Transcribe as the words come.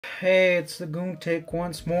Hey, it's the Goontick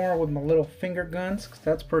once more with my little finger guns, 'cause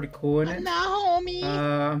that's pretty cool, isn't it? No, homie.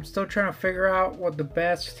 I'm still trying to figure out what the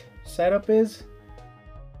best setup is.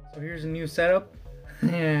 So here's a new setup.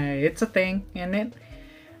 Yeah, it's a thing, isn't it?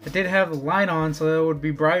 I did have the light on so that it would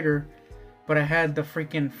be brighter, but I had the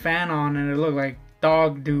freaking fan on and it looked like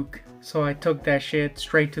dog duke. So I took that shit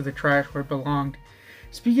straight to the trash where it belonged.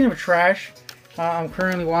 Speaking of trash, I'm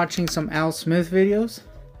currently watching some Al Smith videos.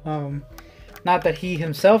 Not that he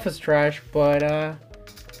himself is trash, but I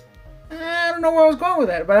don't know where I was going with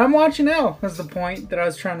that. But I'm watching Al. That's the point that I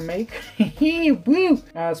was trying to make. Woo!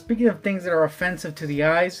 Speaking of things that are offensive to the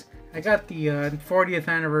eyes, I got the 40th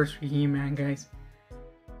anniversary Heman, guys.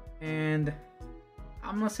 And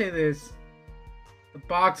I'm gonna say this. The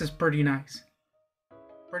box is pretty nice.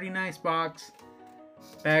 Pretty nice box.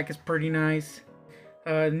 Back is pretty nice.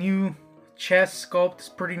 New chest sculpt is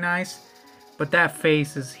pretty nice. But that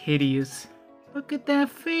face is hideous. Look at that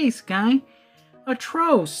face, guy.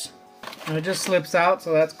 Atroce. And it just slips out,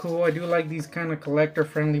 so that's cool. I do like these kind of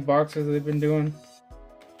collector-friendly boxes they've been doing.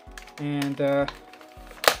 And,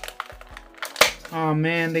 oh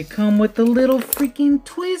man, they come with the little freaking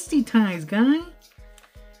twisty ties, guy.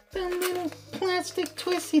 The little plastic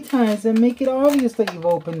twisty ties that make it obvious that you've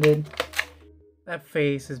opened it. That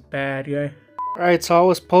face is bad, guy. Alright, so I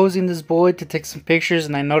was posing this boy to take some pictures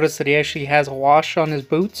and I noticed that he actually has a wash on his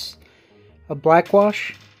boots. A black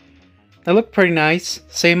wash. They look pretty nice.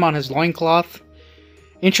 Same on his loincloth.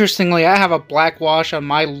 Interestingly, I have a black wash on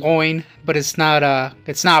my loin, but it's not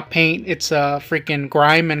paint, it's freaking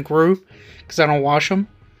grime and grue, because I don't wash them.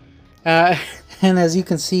 And as you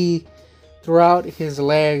can see, throughout his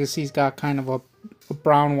legs, he's got kind of a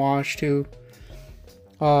brown wash too.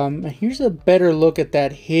 Here's a better look at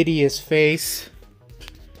that hideous face.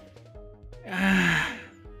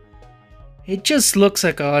 It just looks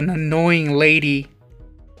like an annoying lady.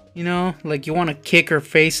 You know, like you want to kick her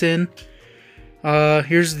face in.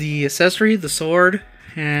 Here's the accessory, the sword,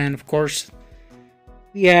 and of course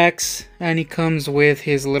the axe, and he comes with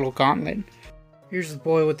his little gauntlet. Here's the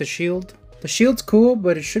boy with the shield. The shield's cool,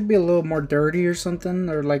 but it should be a little more dirty or something,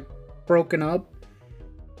 or like broken up.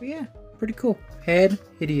 But yeah, pretty cool. Head,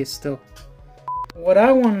 hideous still. What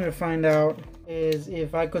I wanted to find out is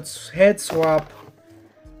if I could head swap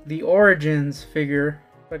the Origins figure.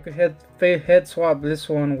 If I could head swap this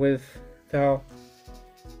one with the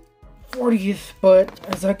 40th, but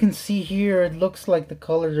as I can see here, it looks like the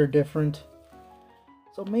colors are different.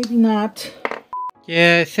 So maybe not.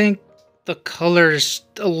 Yeah, I think the color's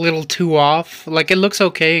a little too off. Like, it looks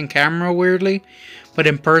okay in camera, weirdly, but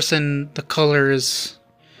in person, the color is...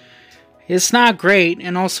 It's not great,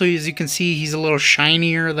 and also as you can see, he's a little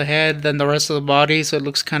shinier, the head, than the rest of the body, so it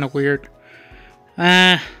looks kind of weird.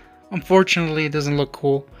 Unfortunately, it doesn't look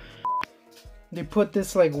cool. They put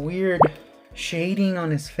this like weird shading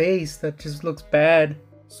on his face that just looks bad,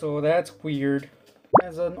 so that's weird.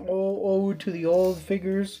 As an ode to the old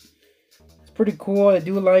figures, it's pretty cool. I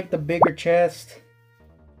do like the bigger chest.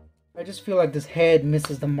 I just feel like this head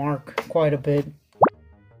misses the mark quite a bit.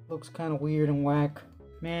 Looks kind of weird and whack.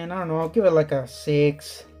 Man, I don't know, I'll give it like a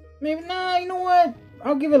 6. Maybe, nah, you know what?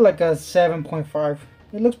 I'll give it like a 7.5.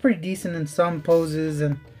 It looks pretty decent in some poses,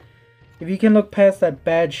 and if you can look past that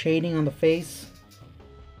bad shading on the face,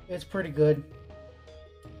 it's pretty good.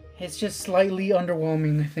 It's just slightly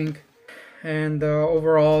underwhelming, I think. And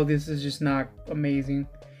overall, this is just not amazing.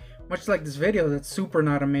 Much like this video, that's super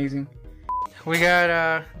not amazing. We got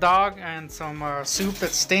a dog and some soup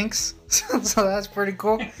that stinks, so that's pretty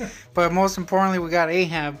cool. But most importantly, we got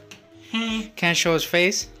Ahab. Can't show his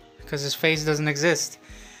face because his face doesn't exist.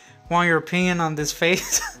 Want your opinion on this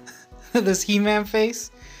face? This He-Man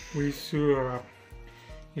face? We used to,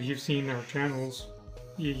 if you've seen our channels,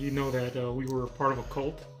 you know that we were part of a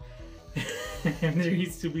cult. And there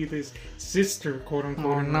used to be this sister, quote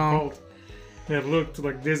unquote, in the cult that looked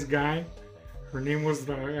like this guy. Her name was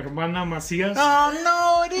the Hermana Macias. Oh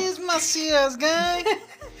no, it is Macias, guy.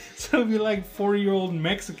 So it'd be like 40-year-old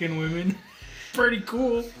Mexican women. Pretty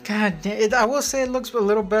cool. God damn, I will say it looks a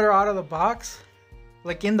little better out of the box.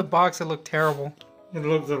 Like in the box, it looked terrible. It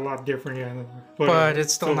looks a lot different, yeah. But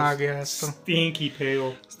it's still not good. It's still stinky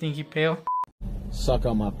pale. Stinky pale. Suck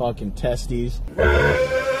on my fucking testes.